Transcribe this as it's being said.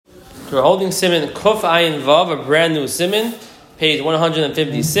We're holding Siman Kuf Ayin Vav, a brand new Siman, page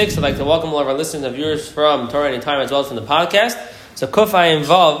 156. I'd like to welcome all of our listeners and viewers from Torah Anytime as well as from the podcast. So Kuf Ayin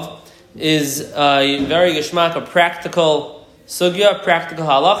Vav is a very geshmak, a practical sugya, practical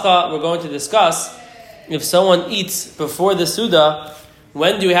halacha. We're going to discuss if someone eats before the Seuda,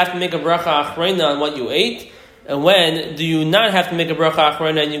 when do you have to make a Bracha Achrona on what you ate? And when do you not have to make a Bracha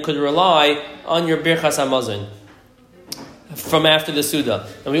Achrona and you could rely on your Birchas HaMazon from after the Seuda?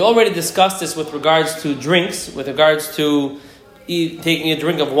 And we already discussed this with regards to drinks, with regards to taking a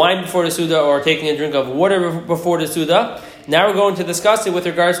drink of wine before the Seuda or taking a drink of water before the Seuda. Now we're going to discuss it with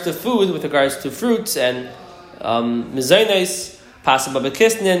regards to food, with regards to fruits and mezainos, pasaba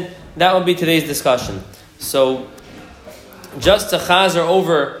bekisnin. That will be today's discussion. So, just to chazer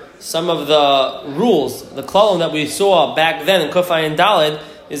over some of the rules, the klalim that we saw back then in Kufay and Daled,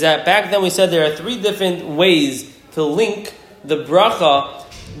 is that back then we said there are three different ways to link the bracha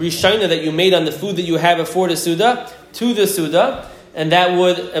rishona that you made on the food that you had before the Seuda to the Seuda, and that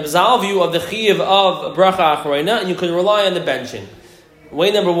would absolve you of the chiyuv of bracha achrona, and you could rely on the benching.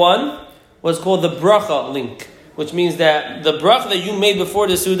 Way number one was called the bracha link, which means that the bracha that you made before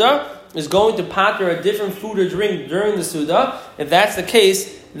the Seuda is going to pater a different food or drink during the Seuda. If that's the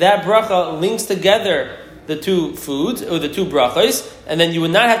case, that bracha links together the two foods, or the two brachas, and then you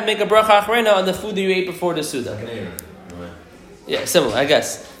would not have to make a bracha achrona on the food that you ate before the Seuda. Yeah, similar, I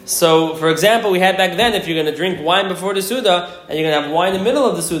guess. So, for example, we had back then, if you're going to drink wine before the Seuda, and you're going to have wine in the middle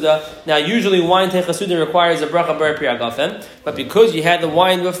of the Seuda, now usually wine techa Seuda requires a bracha bar priagafen, but because you had the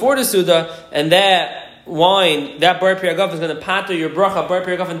wine before the Seuda, and that wine, that bar priagafen is going to pater your bracha bar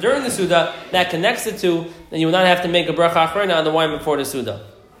priagafen during the Seuda, that connects the two, then you will not have to make a bracha achrona on the wine before the Seuda.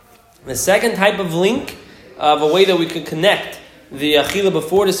 The second type of link, of a way that we could connect the achila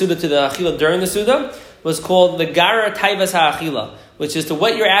before the Seuda to the achila during the Seuda, was called the gara taivas ha'achila, which is to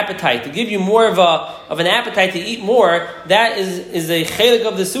whet your appetite, to give you more of an appetite to eat more. That is a chelik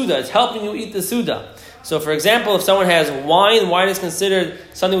of the Seuda. It's helping you eat the Seuda. So, for example, if someone has wine is considered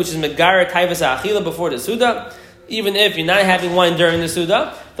something which is megara taivas ha'achila before the Seuda. Even if you're not having wine during the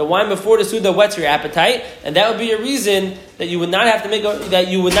Seuda, the wine before the Seuda whets your appetite, and that would be a reason that you would not have to make a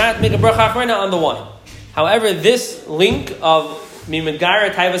bracha achrona on the wine. However, this link of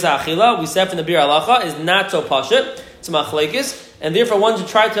mimegara taivas ha'achila, we said from the Bir Halacha, is not so pashut. It's a machlekes, and therefore one should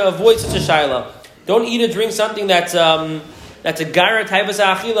try to avoid such a shaila. Don't eat or drink something that's a gara taivas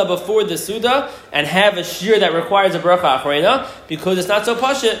ha'achila before the Seuda and have a shear that requires a bracha achrona, because it's not so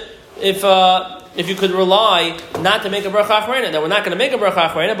pashut if you could rely not to make a bracha achrona. Now we're not going to make a bracha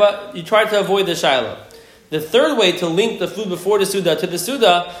achrona, but you try to avoid the shaila. The third way to link the food before the Seuda to the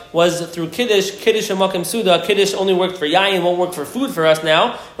Seuda was through Kiddush and Makim Seuda. Kiddush only worked for Yayin, won't work for food for us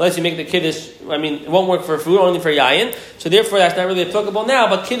now, unless you make the Kiddush, it won't work for food, only for Yayin. So therefore that's not really applicable now,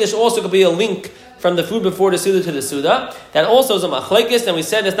 but Kiddush also could be a link from the food before the Seuda to the Seuda. That also is a machlekes, and we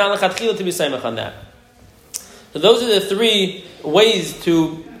said it's not lechatchila to be saimach on that. So those are the three ways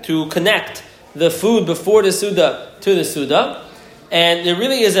to connect the food before the Seuda to the Seuda. And there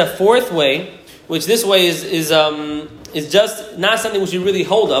really is a fourth way, which this way is just not something which you really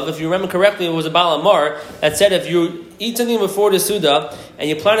hold of. If you remember correctly, it was a Baal Amar that said if you eat something before the Seuda and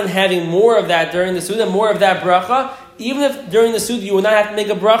you plan on having more of that during the Seuda, more of that bracha, even if during the Seuda you will not have to make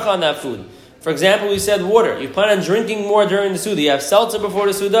a bracha on that food. For example, we said water. You plan on drinking more during the Seuda. You have seltzer before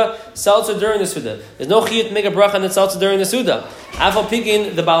the Seuda, seltzer during the Seuda. There's no chiyut to make a bracha on the seltzer during the Seuda. Afal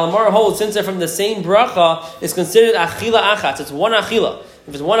Pikin, the Baal Amar holds, since they're from the same bracha, it's considered achila achatz. It's one achila.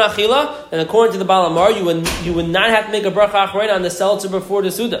 If it's one achila, then according to the Baal Amar, you would not have to make a bracha achrona on the seltzer before the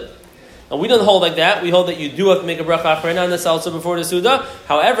Seuda. Now we don't hold like that. We hold that you do have to make a bracha achrona on the seltzer before the Seuda.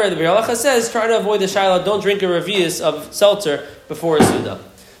 However, the Bir Halacha says try to avoid the shaila. Don't drink a revius of seltzer before a Seuda.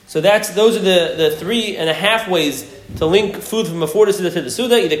 So those are the 3.5 ways to link food from before the Seuda to the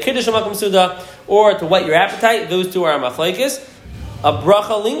Seuda, either Kiddush or Makom Seuda, or to whet your appetite. Those two are machlekes. A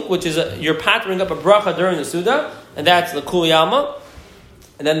bracha link, which is you're patering up a bracha during the Seuda, and that's the Kuli Alma.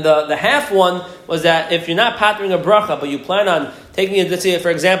 And then the half one was that if you're not patering a bracha, but you plan on taking, let's say, for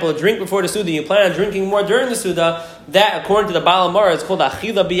example, a drink before the Seuda, you plan on drinking more during the Seuda, that, according to the Baal Amar, is called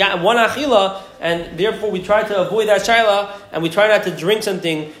achila, one achila, and therefore we try to avoid that shaila, and we try not to drink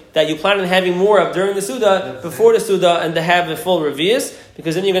something that you plan on having more of during the Seuda, before the Seuda, and to have a full revius,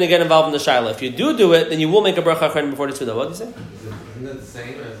 because then you're going to get involved in the shaila. If you do it, then you will make a bracha achrona before the Seuda. What do you say? Isn't that the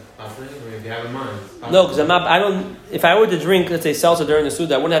same as patering? If you have in mind. No, because if I were to drink, let's say, seltzer during the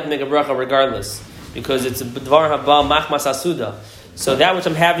Seuda, I wouldn't have to make a bracha regardless, because it's a dvar haba machmas asuda. So that which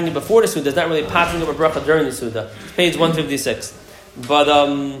I'm having before the Seuda is not really patering up a bracha during the Seuda. It's page 156. But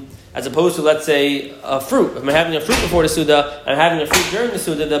as opposed to, let's say, a fruit. If I'm having a fruit before the Seuda, and I'm having a fruit during the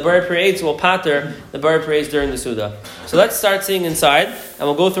Seuda, the Bar Pri will pater the Bar Pri during the Seuda. So let's start seeing inside, and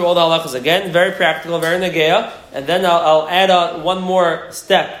we'll go through all the halachas again. Very practical, very negea, and then I'll add on one more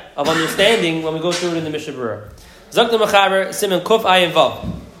step of understanding when we go through it in the Mishna Berura. Zakta Mechaber, Simen Kuf Ayin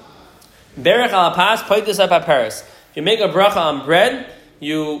Vav. Berach al pas, poitis paparis. If you make a bracha on bread,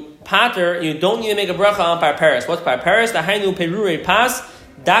 you pater, you don't need to make a bracha on paparis. What's paparis? The hainu perure pas,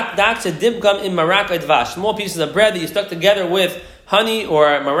 dak sedibgam in marak advash. Small pieces of bread that you stuck together with honey or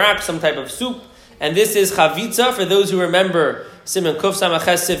marak, some type of soup. And this is chavitza for those who remember Simen Kuf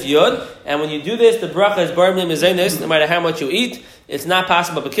Samaches Sif Yod. And when you do this, the bracha is bar minim mizenis, no matter how much you eat. It's not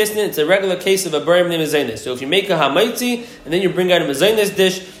possible b'kisnin. It's a regular case of a bar minim mizenis. So if you make a hamaitzi and then you bring out a mizenis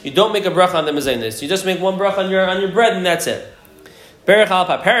dish, you don't make a bracha on the mizenis. You just make one bracha on your bread and that's it. Berach al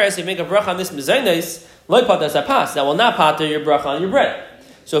paparis, you make a bracha on this mizenis, loy patas apas. That will not pater your bracha on your bread.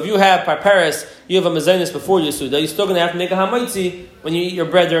 So if you have paparis, you have a mizenis before your Seuda, you're still going to have to make a hamaitzi when you eat your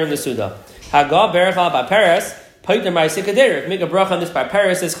bread during the Seuda. Haga berach al paparis. If you make a bracha on this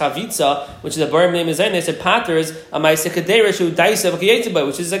paparis as chavitza, which is a bar minim mizenis, it paters a ma'asikaderish who daisa v'kiyetzibay,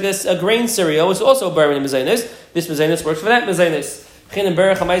 which is like a grain cereal, which is also a bar minim mizenis. This mizenis works for that mizenis. Chin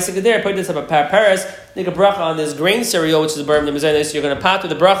berach a ma'asikader, put this up a paparis, make a bracha on this grain cereal, which is a bar minim mizenis. You're going to pater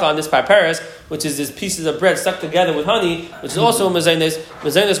the bracha on this paparis, which is these pieces of bread stuck together with honey, which is also a mizenis.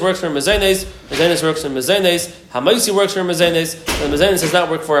 Mizenis works for mizenis. Mizenis works for mizenis. Hamaitzi works for mizenis. And mizenis does not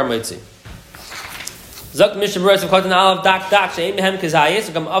work for hamaitzi. Zok Mishna Berura Katan Alav Dak Dak Shein Mehem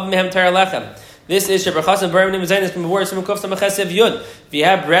Kazayis Gam Av Mehem Ter Lechem. This is Shebrachas and Barim Nimazanis from Bevor Simon Kuf Samaches Yud. If you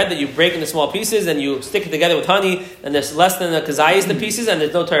have bread that you break into small pieces and you stick it together with honey, and there's less than a kazayis the pieces, and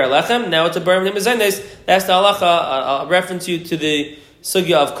there's no Ter Lechem, now it's a Barim Nimazanis. That's the halacha. I'll reference you to the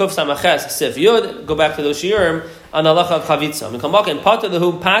sugya of Kuf Samaches Sif Yud. Go back to those shiurim on the halacha of Chavitza. We come back and part of the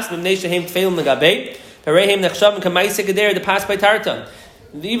who pass Mimnei Shehem Tfeilim Negabei. Perehem Nechshav and Kamaisik Adair the pass by Tartan.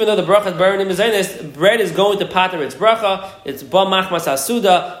 Even though the bracha is buried in mizenis, bread is going to pater its bracha. It's ba machmas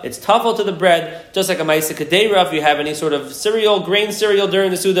Seuda. It's tafel to the bread, just like a ma'aseh kadeira. If you have any sort of cereal, grain cereal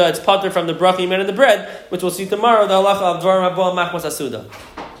during the Seuda, it's pater from the bracha you made in the bread, which we'll see tomorrow. The halacha of dvarim ba machmas Seuda.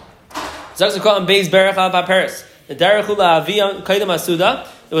 Zakzakot and beis berach al paparis. The derechula avi kaidam Seuda.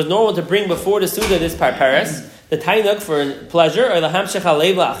 It was normal to bring before the Seuda this paparis, the tainuk for pleasure, or the hamshech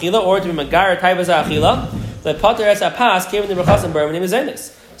halev la'achila, or to be magar taibas achila. The pater es apas came in the brachas and bar minim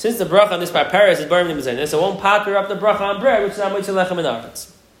mizenis. Since the bracha on this paparis is bar minim mizenis, it won't pater up the bracha on bread, which is not much lechem in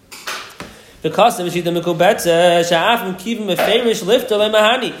arets. The custom is the mikubetze sha'afim kivim meferish lifter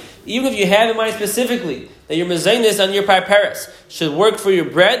lemahani. Even if you have in mind specifically that your mizenis on your paparis should work for your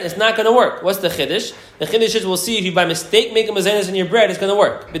bread, it's not going to work. What's the chiddush? The chiddush is we'll see if you by mistake make a mizenis on your bread, it's going to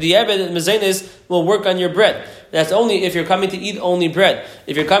work. But the mizenis will work on your bread. That's only if you're coming to eat only bread.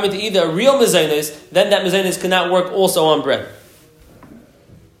 If you're coming to eat a real mizenis, then that mizenis cannot work also on bread.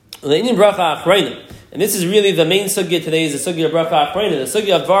 Bracha Achrona. And this is really the main sugya today, is the sugya of Bracha Achrona. The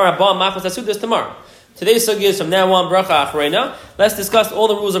sugya of Dvar Haba Machmas Seuda is tomorrow. Today's sugya is from now on Bracha Achrona. Let's discuss all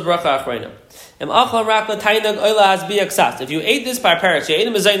the rules of Bracha Achrona. If you ate this paparis, you ate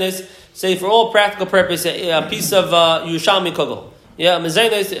a mizenis, say for all practical purpose, a piece of Yerushalmi Kugel. Yeah,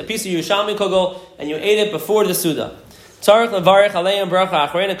 a piece of Yerushalmi Kugel, and you ate it before the Seuda. If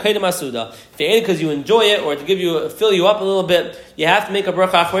you ate it because you enjoy it, or to fill you up a little bit, you have to make a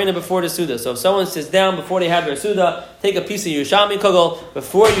bracha achrona before the Seuda. So if someone sits down before they have their Seuda, take a piece of Yerushalmi Kugel,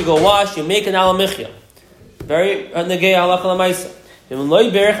 before you go wash, you make an alamichya. Very negei halacha l'maisa. If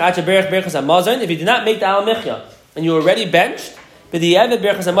you did not make the alamichya, and you already benched, the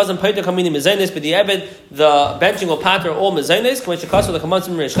benching will pater all mezainis.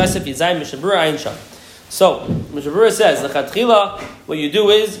 So Mishna Berura says, what you do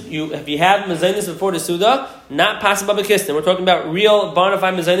is, if you have mezainis before the Seuda, not possible b'kistin. We're talking about real bona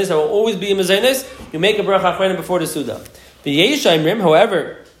fide mezainis. There will always be a mezainis. You make a bracha achrona before the Seuda.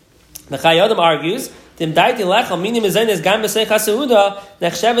 However, the Chayyim argues, the Chayyim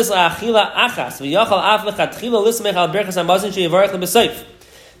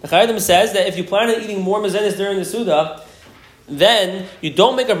says that if you plan on eating more mezainis during the Seuda, then you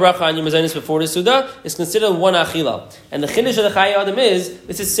don't make a bracha on your mezainis before the Seuda. It's considered one achila. And the chiddush of the Chayyim is,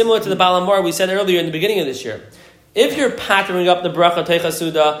 this is similar to the Balamar we said earlier in the beginning of this year. If you're pattering up the bracha teicha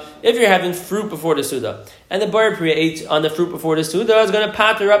Seuda, if you're having fruit before the Seuda, and the bar priya ate on the fruit before the Seuda, is going to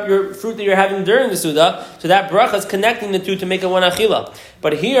patter up your fruit that you're having during the Seuda, so that bracha is connecting the two to make a one achila.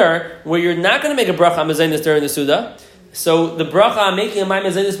 But here, where you're not going to make a bracha on mezainis during the Seuda, so the bracha I'm making on my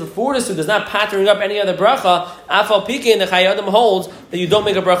mezainis before the Seuda is not pattering up any other bracha. Afal pikein, the Chayyim holds that you don't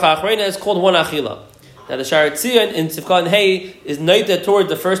make a bracha achrona. It's called one achila. Now the Shara Tzion in Tzivka and Hay is noted toward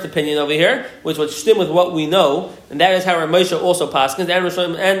the first opinion over here, which would stem with what we know, and that is how Ramosha also paskins, and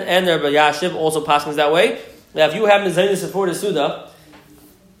Rishon and Rabbi Yashiv also paskins that way. Now if you have mezainis before the Seuda,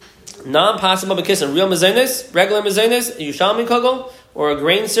 non-possible b'kissin, real mezainis, regular mezainis, Yushalmi Kugel, or a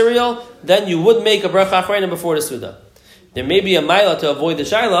grain cereal, then you would make a bracha achrona before the Seuda. There may be a mila to avoid the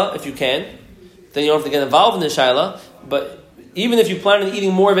shaila if you can. Then you don't have to get involved in the shaila. But even if you plan on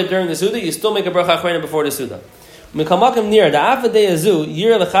eating more of it during the Seuda, you still make a bracha achrona before the Seuda. Even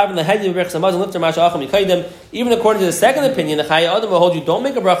according to the second opinion, the Chaya Adam will hold you don't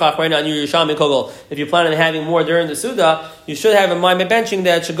make a bracha achrona on your Yerushalmi Kugel. If you plan on having more during the Seuda, you should have in mind by benching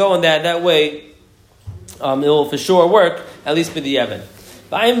that it should go on that. That way, it will for sure work, at least for the Evan.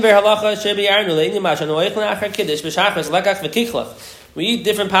 We eat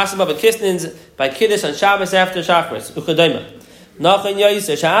different pasaba b'kisnins by kiddush on Shabbos after Shachris.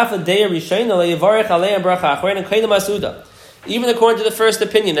 Even according to the first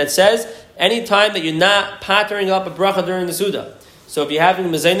opinion that says any time that you're not pattering up a bracha during the Seuda. So if you're having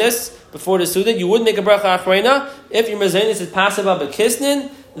mezainis before the Seuda, you wouldn't make a bracha achrona. If your mezainis is pasaba b'kisnin,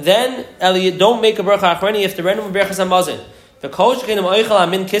 then you don't make a bracha achrona if the random brachas hamazin. The kol shkein oichel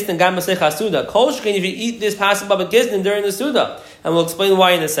amin kisnin gam masech hasuda. Kol shkein if you eat this pasaba b'kisnin during the Seuda, and we'll explain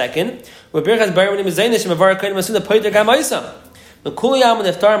why in a second. Where brachas barim mezainis shemavar kain masuda poiter gam ma'isa. The kuliyam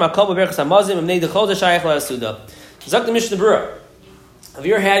and iftar makol brachas hamazin and the kol shayich la Seuda. Zak the Mishna Berura. If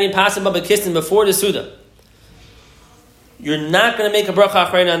you're having pasaba b'kisnin before the Seuda, you're not going to make a bracha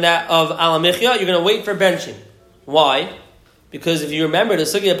achrona on that of alamichya. You're going to wait for benching. Why? Because if you remember the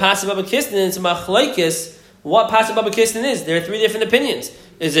sugya pasaba b'kisnin, it's machlokes. What pasaba b'kisnin is? There are three different opinions.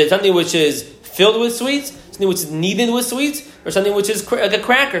 Is it something which is filled with sweets, something which is kneaded with sweets, or something which is like a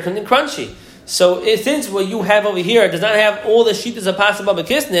cracker, something crunchy? So since what you have over here does not have all the shitas of pasaba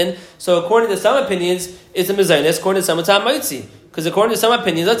b'kisnin, so according to some opinions, it's a mezainis. According to some, it's a maitzi. Because according to some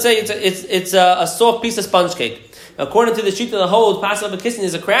opinions, let's say it's a soft piece of sponge cake. According to the shita that holds pasaba b'kisnin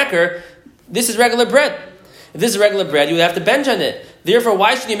is a cracker, this is regular bread. If this is regular bread, you would have to bench on it. Therefore,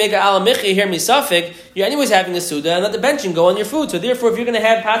 why should you make an alamichi here misafik? You're anyways having a Seuda and let the benching go on your food. So therefore, if you're going to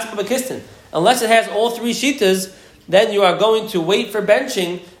have pasaba b'kisnin, unless it has all three shitas, then you are going to wait for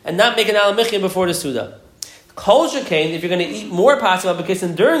benching and not make an alamichi before the Seuda. Kol shekain, if you're going to eat more pasaba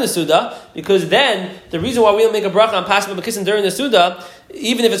b'kisnin during the Seuda, because then the reason why we don't make a bracha on pasaba b'kisnin during the Seuda,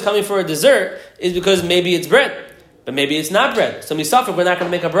 even if it's coming for a dessert, is because maybe it's bread, but maybe it's not bread. So misafik, we're not going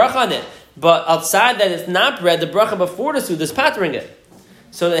to make a bracha on it. But outside that it's not bread, the bracha before the Seuda is pattering it.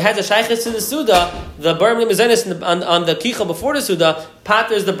 So it has a shaykhis to the Seuda, the barim mezenis on the Kichel before the Seuda,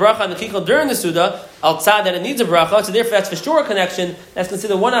 patters the bracha on the Kichel during the Seuda, outside that it needs a bracha, so therefore that's for sure a connection, that's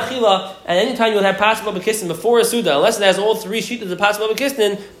considered one achila, and anytime you would have pasaba b'kisnin before a Seuda, unless it has all three sheets of the pasaba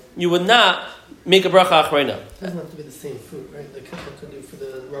b'kisnin, you would not make a bracha achrona. It doesn't have to be the same food, right? The Kichel could do for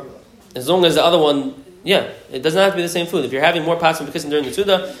the rubber. As long as the other one, yeah, it doesn't have to be the same food. If you're having more pasaba b'kisnin during the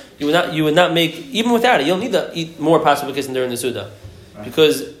Seuda, you would not make, even without it, you don't need to eat more pasaba b'kisnin during the Seuda. Right.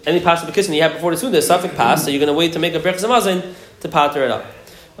 Because any pasaba b'kisnin you have before the Seuda is suffix pas, so you're going to wait to make a brachas hamazon to pater it up.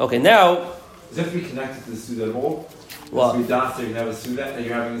 Okay, now... Does it have to be connected to the Seuda at all? Well, you can have a Seuda and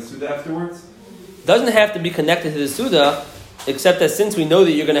you're having a Seuda afterwards? Doesn't have to be connected to the Seuda, except that since we know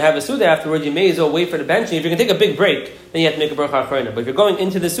that you're going to have a Seuda afterwards, you may as well wait for the benching. If you're going to take a big break, then you have to make a bracha achrona. But if you're going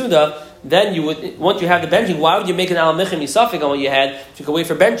into the Seuda, then you would, once you have the benching, why would you make an alamichim misafik on what you had? If you could wait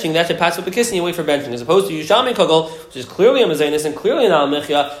for benching, that's a pasuk b'kisnin, you wait for benching. As opposed to Yushalmi Kugel, which is clearly a mezainis and clearly an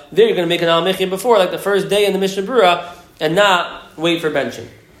alamichya, there you're going to make an alamichya before, like the first day in the Mishna Berura, and not wait for benching.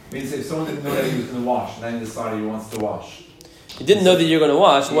 It means if someone didn't know that he was going to wash, and then he decided he wants to wash. He didn't know that you're going to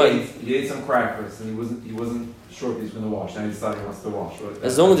wash. He ate some crackers, and he wasn't sure if he was going to wash. Now he decided he wants to wash.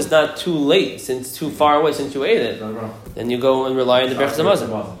 As long as it's not too late, since too far away since you ate it, then you go and rely on the brachas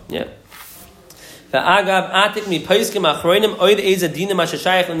hamazon. Yeah. Now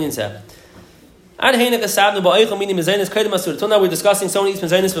we're discussing someone eats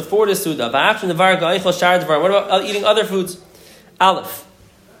mezainis before the Seuda. What about eating other foods? Aleph.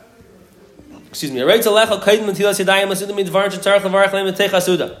 Excuse me. If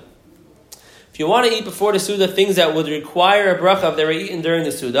you want to eat before the Seuda things that would require a bracha if they were eaten during the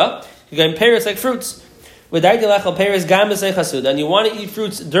Seuda, you can pairs like fruits. And you want to eat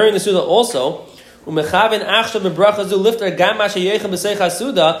fruits during the Seuda also. And with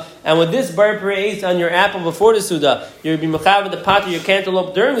this bar ate on your apple before the Seuda, you'll be mechav the pot of your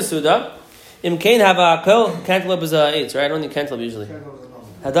cantaloupe during the Seuda. Cantaloupe is eight, right? I don't need cantaloupe usually.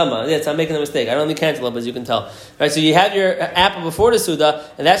 Hadama, yes, I'm making a mistake. I don't need cantaloupe, as you can tell. Right, so you have your apple before the Seuda,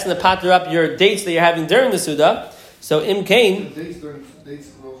 and that's going to patter up your dates that you're having during the Seuda. So im kain.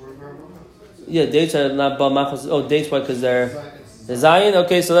 Yeah, dates are not ba machos. Oh, dates, why? Because they're Zion.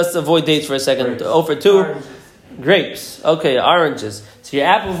 Okay, so let's avoid dates for a second. Grapes. 0 for 2. Oranges. Grapes. Okay, oranges. So your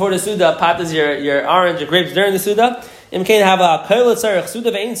apple before the Seuda, patas your orange, your grapes during the Seuda.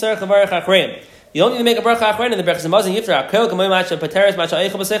 You don't need to make a bracha achrona in the brachas hamazon yiftar. Kel kamoy matcha pateres matcha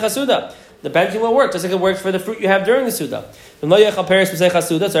eichel b'seicha Seuda. The benching will work just like it works for the fruit you have during the Seuda. If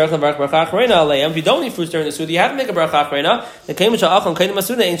you don't eat fruits during the Seuda, you have to make a bracha achrona.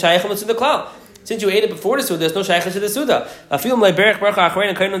 Since you ate it before the Seuda, there's no shaykhah to the Seuda.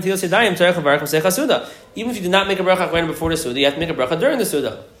 Even if you did not make a bracha achrona before the Seuda, you have to make a bracha during the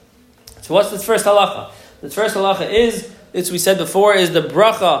Seuda. So what's this first halacha? The first halacha is, as we said before, is the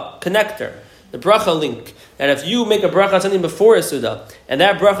bracha connector, the bracha link. That if you make a bracha on something before a Seuda, and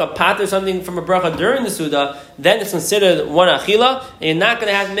that bracha pater something from a bracha during the Seuda, then it's considered one achila, and you're not going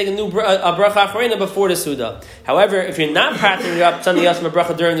to have to make a bracha achrona before the Seuda. However, if you're not patering up something else from a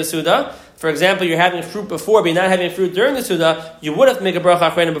bracha during the Seuda, for example, you're having fruit before, but you're not having fruit during the Seuda, you would have to make a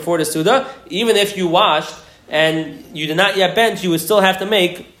bracha achrona before the Seuda. Even if you washed and you did not yet bench, you would still have to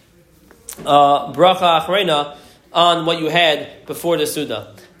make bracha achrona on what you had before the Seuda.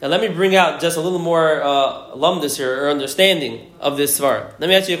 Now let me bring out just a little more lumdus here, or understanding of this svar. Let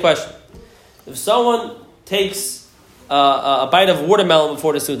me ask you a question. If someone takes a bite of watermelon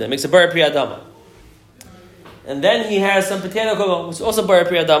before the Seuda, makes a bar pri adama, and then he has some potato kugel, which is also bar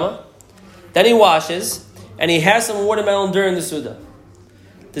pri adama, then he washes, and he has some watermelon during the Seuda,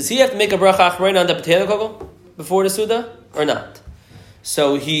 does he have to make a bracha achrona on the potato kugel before the Seuda, or not?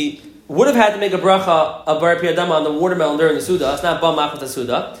 So he would have had to make a bracha of bar pri adama on the watermelon during the Seuda. It's not ba machos the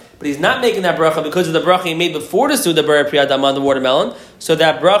Seuda, but he's not making that bracha because of the bracha he made before the Seuda bar pri adama on the watermelon. So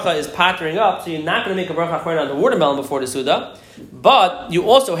that bracha is patering up. So you're not going to make a bracha achrona on the watermelon before the Seuda. But you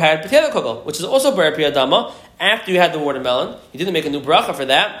also had potato kugel, which is also bar pri adama. After you had the watermelon, you didn't make a new bracha for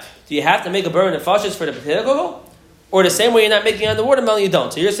that. Do you have to make a bar nefashis for the potato kugel, or the same way you're not making it on the watermelon? You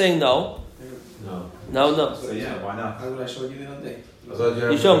don't. So you're saying no. No. So yeah, why not? How would I show you the other day?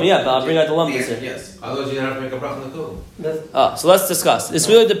 You show me, yeah, but I'll bring out the lumdus here. Yes. I thought you didn't have to make a bracha on the kugel. So let's discuss. This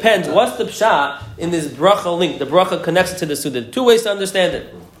really depends. What's the pshat in this bracha link? The bracha connects it to the Seuda. Two ways to understand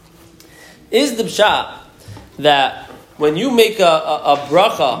it. Is the pshat that when you make a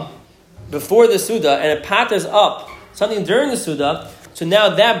bracha before the Seuda and it paters up something during the Seuda, so now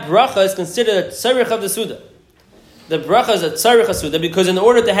that bracha is considered a tzarich of the Seuda. The bracha is a tzarich of Seuda because in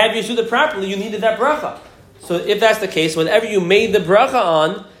order to have your Seuda properly, you needed that bracha. So if that's the case, whatever you made the bracha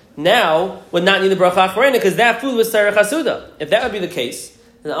on, now would not need the bracha achrona because that food was tzarich hasuda. If that would be the case,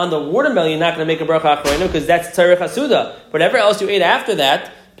 then on the watermelon you're not going to make a bracha achrona because that's tzarich hasuda. Whatever else you ate after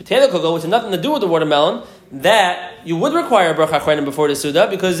that, potato kugel, which has nothing to do with the watermelon, that you would require a bracha achrona before the Seuda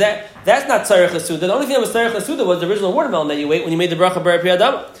because that's not tzarich hasuda. The only thing that was tzarich hasuda was the original watermelon that you ate when you made the bracha bar pri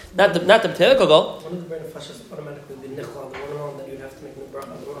adama, not the potato kugel. One of the brain flashes automatically be nichel on the watermelon, then you'd have to make the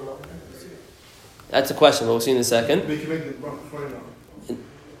bracha on the watermelon. That's a question, but we'll see in a second. We can make the bracha for now.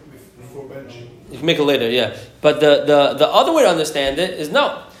 Before benching. You can make it later, yeah. But the other way to understand it is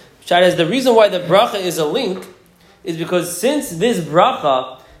no. Shad is the reason why the bracha is a link is because since this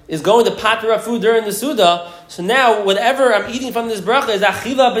bracha is going to pater up food during the Seuda, so now whatever I'm eating from this bracha is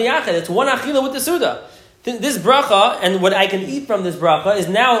achila b'yachid. It's one achila with the Seuda. This bracha and what I can eat from this bracha is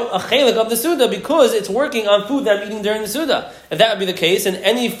now a chelik of the Seuda because it's working on food that I'm eating during the Seuda. If that would be the case, and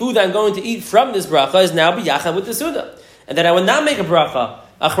any food that I'm going to eat from this bracha is now b'yachad with the Seuda. And then I would not make a bracha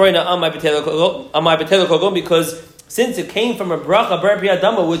achrona on my potato kugel because since it came from a bracha bar pri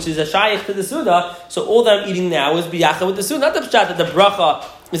adama, which is a shayich to the Seuda, so all that I'm eating now is b'yachad with the Seuda. Not the pshat that the bracha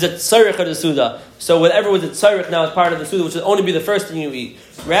is a tzarich of the Seuda. So whatever was a tzarich now is part of the Seuda, which will only be the first thing you eat.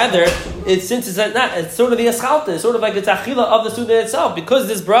 Rather, it's sort of the eschalta, it's sort of like it's achila of the Seuda itself, because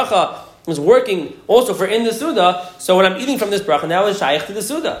this bracha is working also for in the Seuda, so when I'm eating from this bracha now is shaykh to the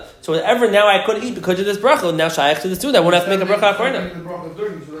Seuda. So whatever now I could eat because of this bracha, now shaykh to the Seuda. I won't have to make a bracha achrona. I made the bracha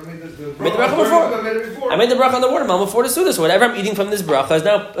during, so I made the Made the bracha before. I made the bracha on the watermelon before the Seuda, so whatever I'm eating from this bracha is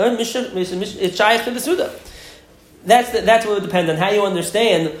now it's shaykh to the Seuda. That's what would depend on how you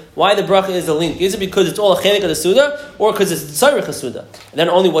understand why the bracha is a link. Is it because it's all a chelik of the Seuda, or because it's tzarich of Seuda? And then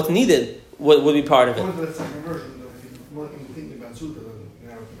only what's needed would be part of it. According to that second version, though, if you weren't even thinking about Seuda, then you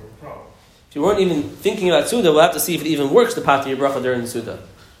have no problem. If you weren't even thinking about Seuda, we'll have to see if it even works to pater your bracha during the Seuda.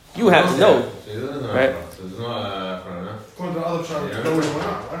 You have to know. Right? So there's no achrona. According to the other side, Yeah. no,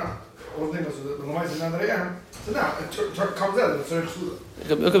 why not? All the thing is, the Lamais is now that I am. So now, it comes out, it's very Seuda.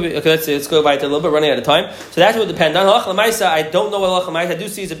 Okay, let's go by it a little bit, running out of time. So that's what depends on. Halach l'maisa, I don't know what halach l'maisa. I do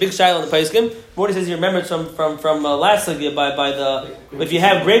see it's a big shaila on the Paiskim. Morty says he remembers from last sugya by the if you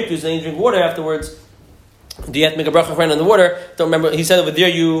have grape juice and you drink water afterwards, do you have to make a bracha achrona on the water? Don't remember. He said over there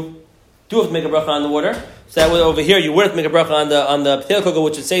you do have to make a bracha on the water. So that way over here you would have to make a bracha on the potato kugel,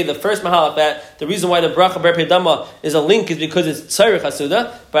 which would say the first mahalach that the reason why the bracha ber pedama is a link is because it's tzarich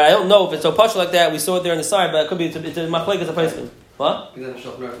hasuda. But I don't know if it's so partial like that. We saw it there on the side, but it could be it's a machlek as a placement. What?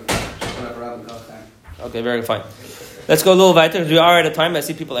 Okay, very fine. Let's go a little weiter because we are out of time. I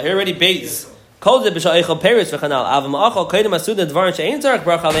see people are here already. Beis. If you eat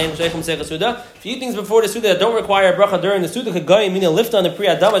things before the Seuda that don't require a bracha during the Seuda, kagayim, meaning lift on the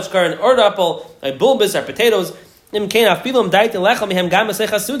priya damachkar and ord apple, like bulbis or potatoes. Even if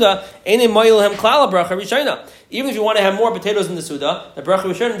you want to have more potatoes in the Seuda, the bracha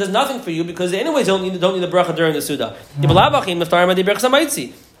Rishon does nothing for you because they anyways don't need the bracha during the Seuda.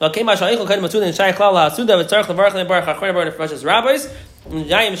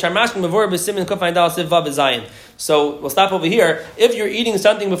 So we'll stop over here. If you're eating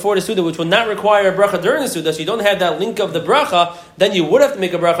something before the Seuda which will not require a bracha during the Seuda, so you don't have that link of the bracha, then you would have to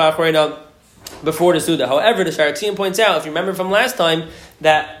make a bracha Achrona before the Seuda. However, the Sharatzim points out, if you remember from last time,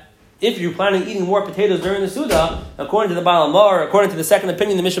 that if you're planning on eating more potatoes during the Seuda, according to the Baal Amar, according to the second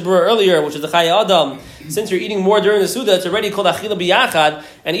opinion, the Mishna Berura earlier, which is the Chaya Adam, since you're eating more during the Seuda, it's already called Achila B'Yachad,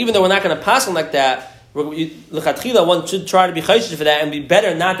 and even though we're not going to pass them like that, l'chatchila, one should try to be chayshish for that, and be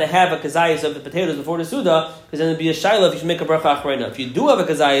better not to have a kazayis of the potatoes before the Seuda, because then it'd be a shayla if you should make a bracha Achrona. If you do have a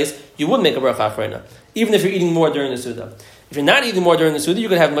kazayis, you would make a bracha Achrona, even if you're eating more during the Seuda. If you're not eating more during the Seuda, you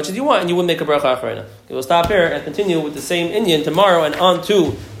could have as much as you want, and you wouldn't make a bracha Achrona. Okay, we'll stop here and continue with the same Indian tomorrow, and on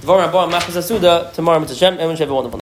to Dvar Rabba Machas Seuda tomorrow. Mitzvah Shem, everyone should have a wonderful